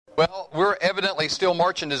Well, we're evidently still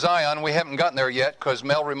marching to Zion. We haven't gotten there yet because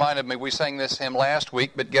Mel reminded me we sang this hymn last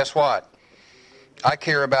week. But guess what? I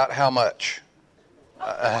care about how much.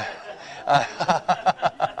 I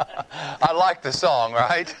like the song,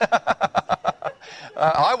 right?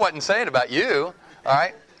 I wasn't saying about you. All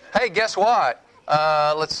right. Hey, guess what?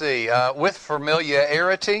 Let's see. With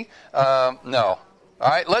familiarity? No. All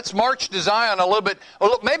right. Let's march to Zion a little bit.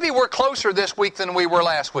 Well, look, maybe we're closer this week than we were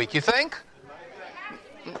last week. You think?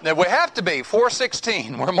 We have to be.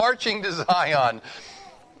 4:16. We're marching to Zion.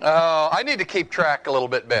 I need to keep track a little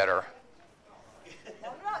bit better.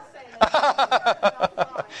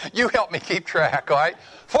 You help me keep track, all right?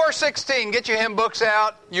 4:16. Get your hymn books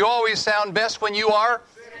out. You always sound best when you are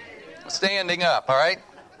standing up, all right?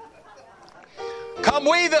 Come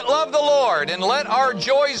we that love the Lord, and let our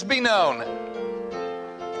joys be known.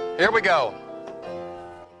 Here we go.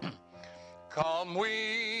 Come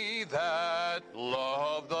we that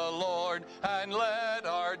love the Lord, and let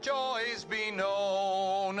our joys be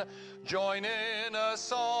known. Join in a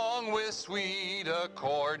song with sweet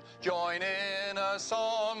accord. Join in a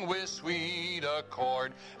song with sweet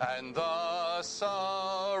accord. And thus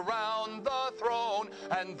around the throne,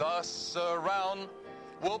 and thus around.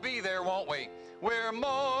 We'll be there, won't we? We're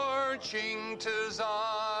marching to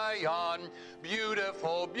Zion,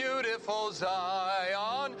 beautiful, beautiful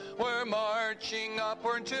Zion. We're marching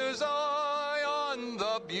upward to Zion,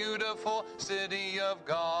 the beautiful city of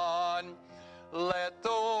God. Let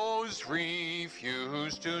those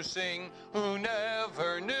refuse to sing who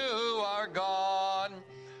never knew our God.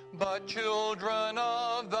 But children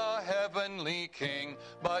of the heavenly King,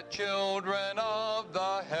 but children of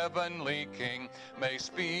the heavenly King, may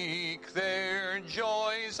speak their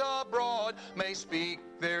joys abroad, may speak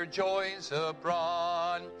their joys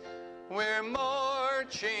abroad. We're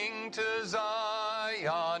marching to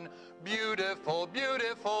Zion, beautiful,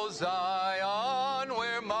 beautiful Zion.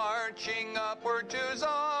 We're marching upward to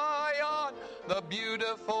Zion, the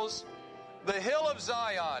beautiful, the hill of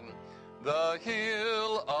Zion. The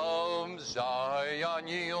hill of Zion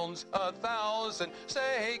yields 1,000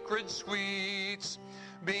 sacred sweets.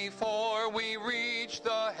 Before we reach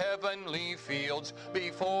the heavenly fields,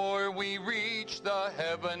 before we reach the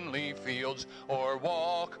heavenly fields, or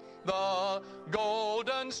walk the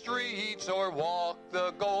golden streets, or walk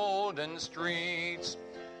the golden streets.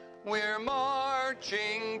 We're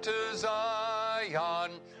marching to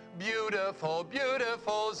Zion, beautiful,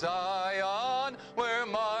 beautiful Zion. We're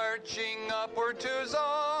marching upward to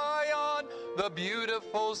Zion, the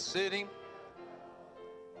beautiful city.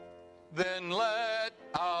 Then let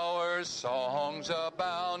our songs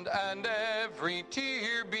abound and every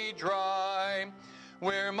tear be dry.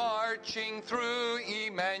 We're marching through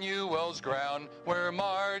Emmanuel's ground. We're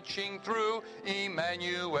marching through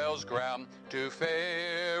Emmanuel's ground to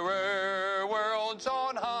fairer worlds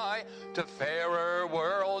on high, to fairer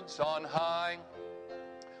worlds on high.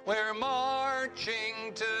 We're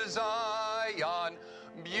marching to Zion,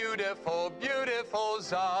 beautiful, beautiful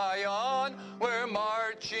Zion. We're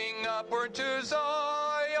marching upward to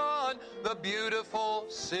Zion, the beautiful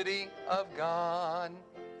city of God.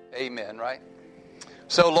 Amen, right?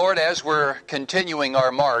 So, Lord, as we're continuing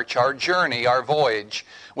our march, our journey, our voyage,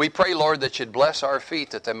 we pray, Lord, that you'd bless our feet,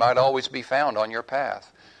 that they might always be found on your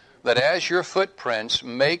path. That as your footprints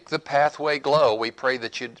make the pathway glow, we pray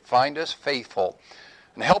that you'd find us faithful.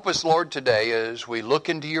 And help us, Lord, today as we look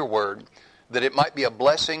into your word, that it might be a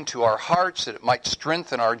blessing to our hearts, that it might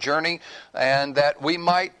strengthen our journey, and that we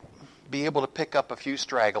might be able to pick up a few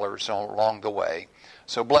stragglers along the way.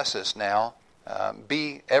 So bless us now.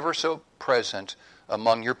 Be ever so present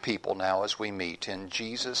among your people now as we meet. In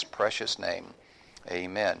Jesus' precious name,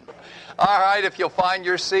 amen. All right, if you'll find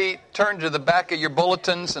your seat, turn to the back of your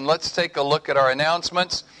bulletins, and let's take a look at our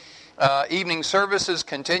announcements. Evening services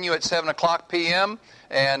continue at 7 o'clock p.m.,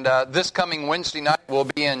 and this coming Wednesday night we'll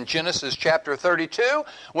be in Genesis chapter 32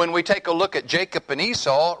 when we take a look at Jacob and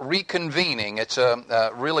Esau reconvening. It's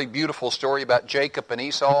a really beautiful story about Jacob and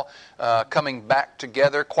Esau coming back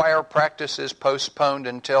together. Choir practice is postponed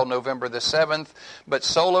until November the 7th, but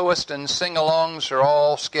soloists and sing-alongs are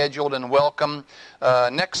all scheduled and welcome.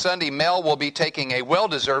 Next Sunday, Mel will be taking a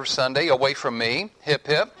well-deserved Sunday away from me. Hip,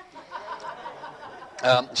 hip.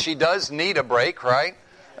 She does need a break, right?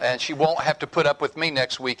 And she won't have to put up with me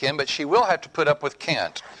next weekend, but she will have to put up with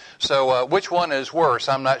Kent. So which one is worse?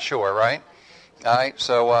 I'm not sure, right? All right,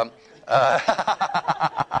 so... all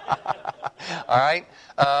right.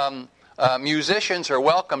 Musicians are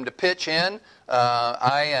welcome to pitch in.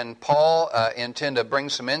 I and Paul intend to bring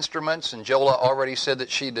some instruments, and Jola already said that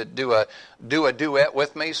she'd do a duet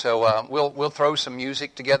with me. So we'll throw some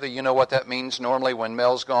music together. You know what that means normally when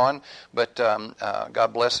Mel's gone. But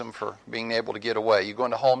God bless him for being able to get away. You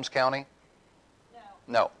going to Holmes County?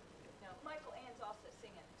 No. Michael Ann's also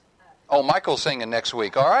singing. Oh, Michael's singing next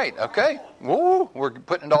week. All right. Okay. Woo. We're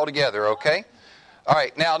putting it all together. Okay. All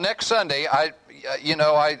right. Now next Sunday, I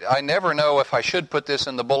never know if I should put this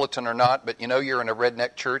in the bulletin or not, but you're in a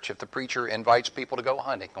redneck church if the preacher invites people to go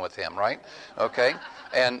hunting with him, right? Okay.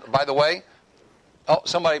 And by the way,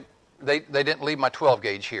 somebody, they didn't leave my 12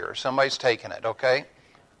 gauge here. Somebody's taking it, okay?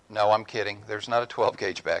 No, I'm kidding. There's not a 12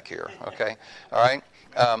 gauge back here, okay? All right.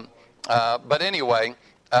 But anyway,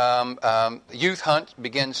 youth hunt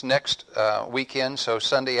begins next weekend, so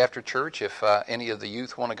Sunday after church, if any of the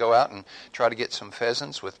youth want to go out and try to get some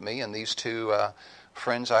pheasants with me and these two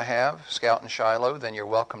friends I have, Scout and Shiloh, then you're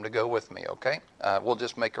welcome to go with me, okay? We'll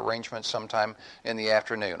just make arrangements sometime in the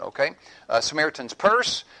afternoon, okay? Samaritan's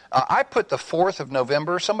Purse, I put the 4th of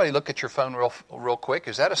November. Somebody look at your phone real quick.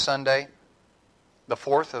 Is that a Sunday? The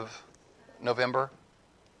 4th of November?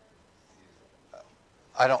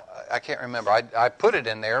 I can't remember. I put it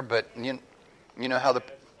in there, but you know how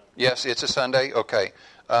yes, it's a Sunday. Okay.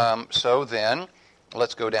 So then,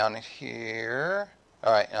 let's go down here.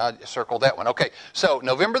 All right, I'll circle that one. Okay, so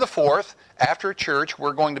November the 4th, after church,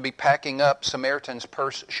 we're going to be packing up Samaritan's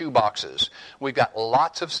Purse shoe boxes. We've got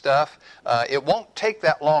lots of stuff. It won't take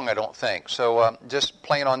that long, I don't think. So just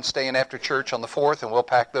plan on staying after church on the 4th, and we'll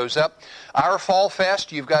pack those up. Our Fall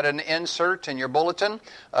Fest, you've got an insert in your bulletin,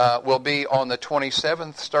 will be on the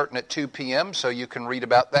 27th, starting at 2 p.m., so you can read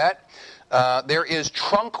about that. There is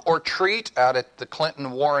Trunk or Treat out at the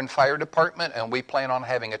Clinton Warren Fire Department, and we plan on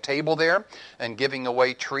having a table there and giving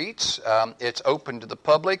away treats. It's open to the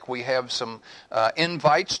public. We have some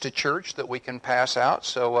invites to church that we can pass out,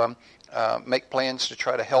 so make plans to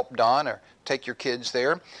try to help Don or take your kids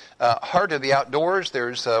there. Heart of the Outdoors,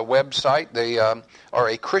 there's a website. They are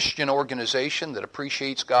a Christian organization that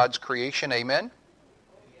appreciates God's creation. Amen?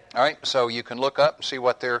 All right, so you can look up and see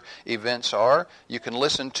what their events are. You can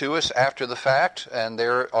listen to us after the fact, and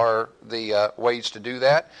there are the ways to do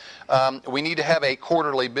that. We need to have a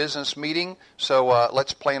quarterly business meeting, so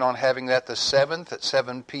let's plan on having that the 7th at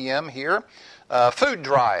 7 p.m. here. Food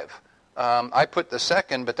drive. I put the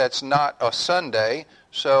 2nd, but that's not a Sunday,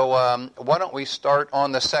 so why don't we start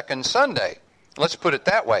on the 2nd Sunday? Let's put it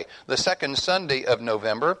that way, the 2nd Sunday of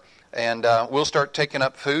November. And we'll start taking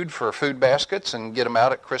up food for food baskets and get them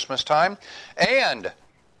out at Christmas time. And,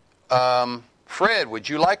 Fred, would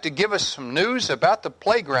you like to give us some news about the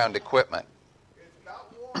playground equipment? It's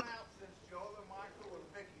about worn out since Joel and Michael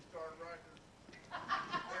and Vicky started writing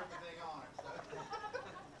everything on it. So.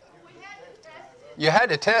 We had to test it. You had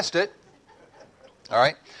to test it. All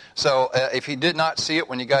right. So if you did not see it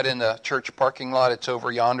when you got in the church parking lot, it's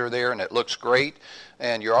over yonder there, and it looks great.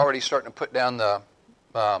 And you're already starting to put down the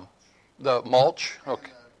mulch.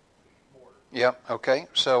 Okay. Yeah. Okay.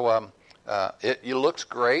 So it looks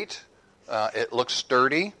great. It looks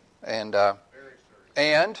sturdy, and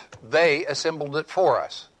they assembled it for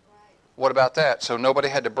us. What about that? So nobody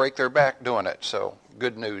had to break their back doing it. So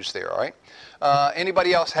good news there. All right.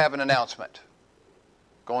 Anybody else have an announcement?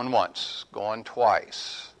 Going once. Going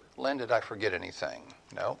twice. Lynn, did I forget anything?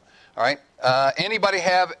 No. All right. Anybody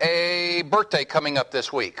have a birthday coming up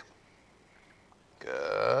this week?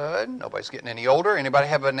 Good. Nobody's getting any older. Anybody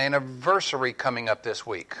have an anniversary coming up this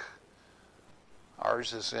week?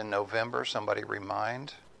 Ours is in November. Somebody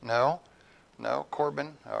remind. No? No?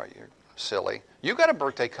 Corbin? Oh, you're silly. You got a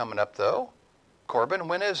birthday coming up, though. Corbin,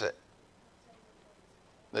 when is it?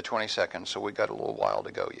 The 22nd. So we got a little while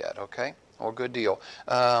to go yet, okay? Well, good deal.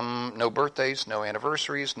 No birthdays, no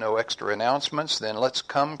anniversaries, no extra announcements. Then let's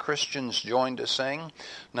come, Christians, join to sing.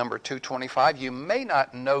 Number 225. You may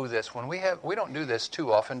not know this. We don't do this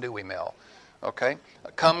too often, do we, Mel? Okay.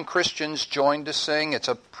 Come, Christians, join to sing. It's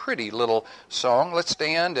a pretty little song. Let's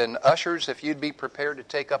stand, and ushers, if you'd be prepared to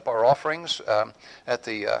take up our offerings at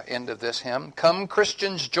the end of this hymn. Come,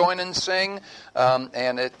 Christians, join and sing.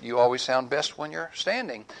 You always sound best when you're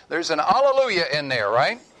standing. There's an hallelujah in there,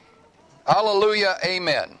 right? Hallelujah,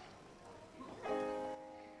 amen.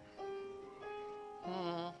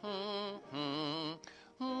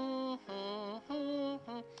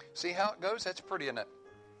 See how it goes? That's pretty, isn't it?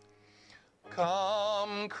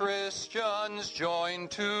 Come, Christians, join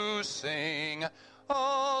to sing.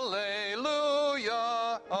 Alleluia,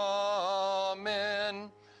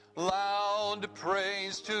 amen. Loud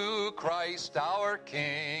praise to Christ our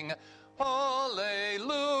King.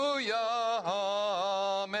 Alleluia,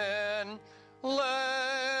 amen.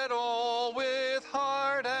 Let all with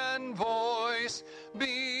heart and voice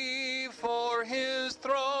before his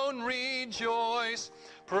throne rejoice.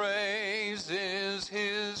 Praise is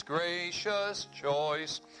his gracious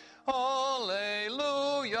choice.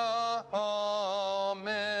 Alleluia,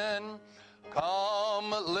 amen.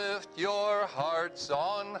 Come, lift your hearts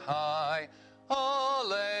on high.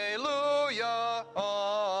 Alleluia,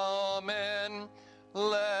 amen.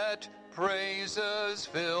 Let praises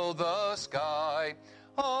fill the sky.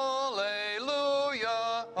 Alleluia,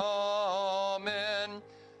 amen.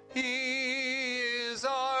 He is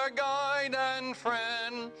our guide and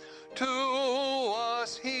friend. To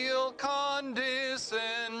us he'll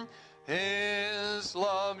condescend. His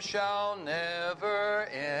love shall never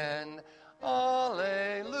end.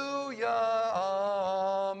 Alleluia,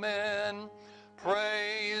 amen.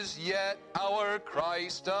 Praise yet our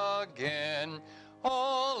Christ again.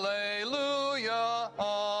 Alleluia,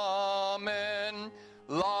 amen.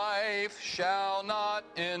 Life shall not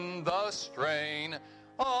end the strain.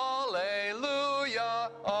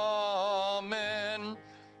 Alleluia, amen.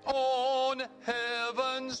 On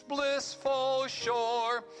heaven's blissful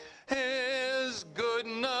shore, his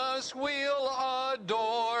goodness we'll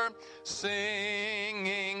adore,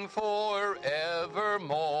 singing forevermore.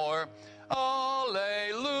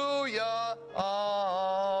 Alleluia,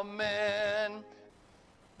 amen.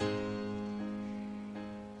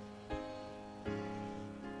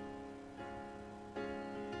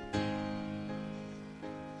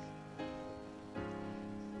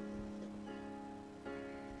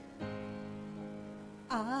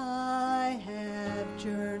 I have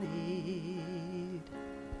journeyed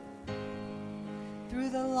through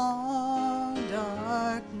the long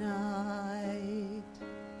dark night,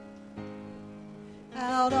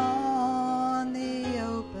 out on the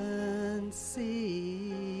open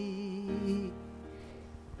sea.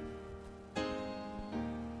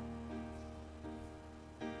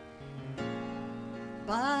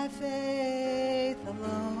 By faith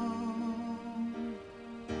alone,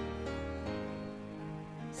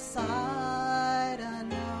 sight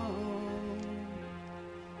unknown,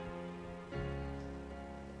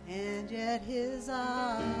 and yet his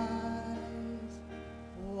eyes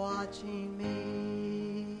watching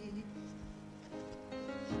me.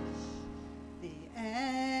 The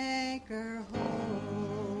anchor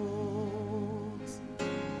holds,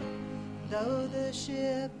 though the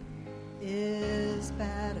ship is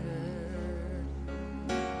battered.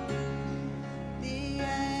 The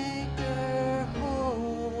anchor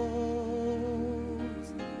holds,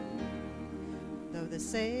 though the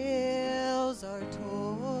sails are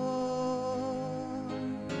torn.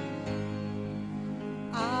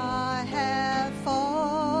 I have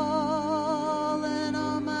fallen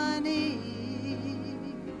on my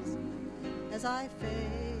knees as I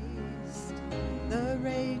faced the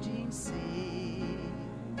raging sea.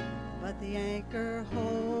 But the anchor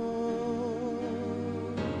holds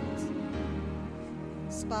in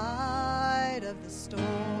spite of the storm.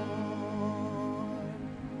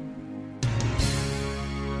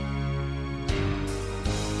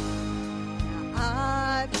 Now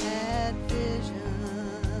I've had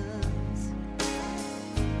visions,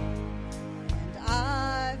 and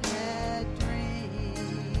I've had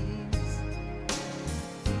dreams.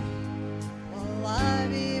 Well,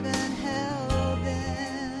 I've even held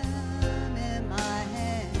them in my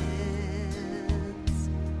hands.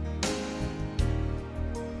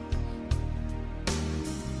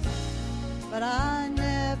 But I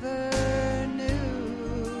never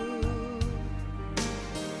knew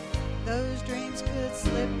those dreams could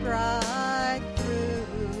slip right through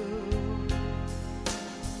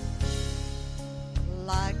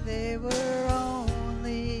like they were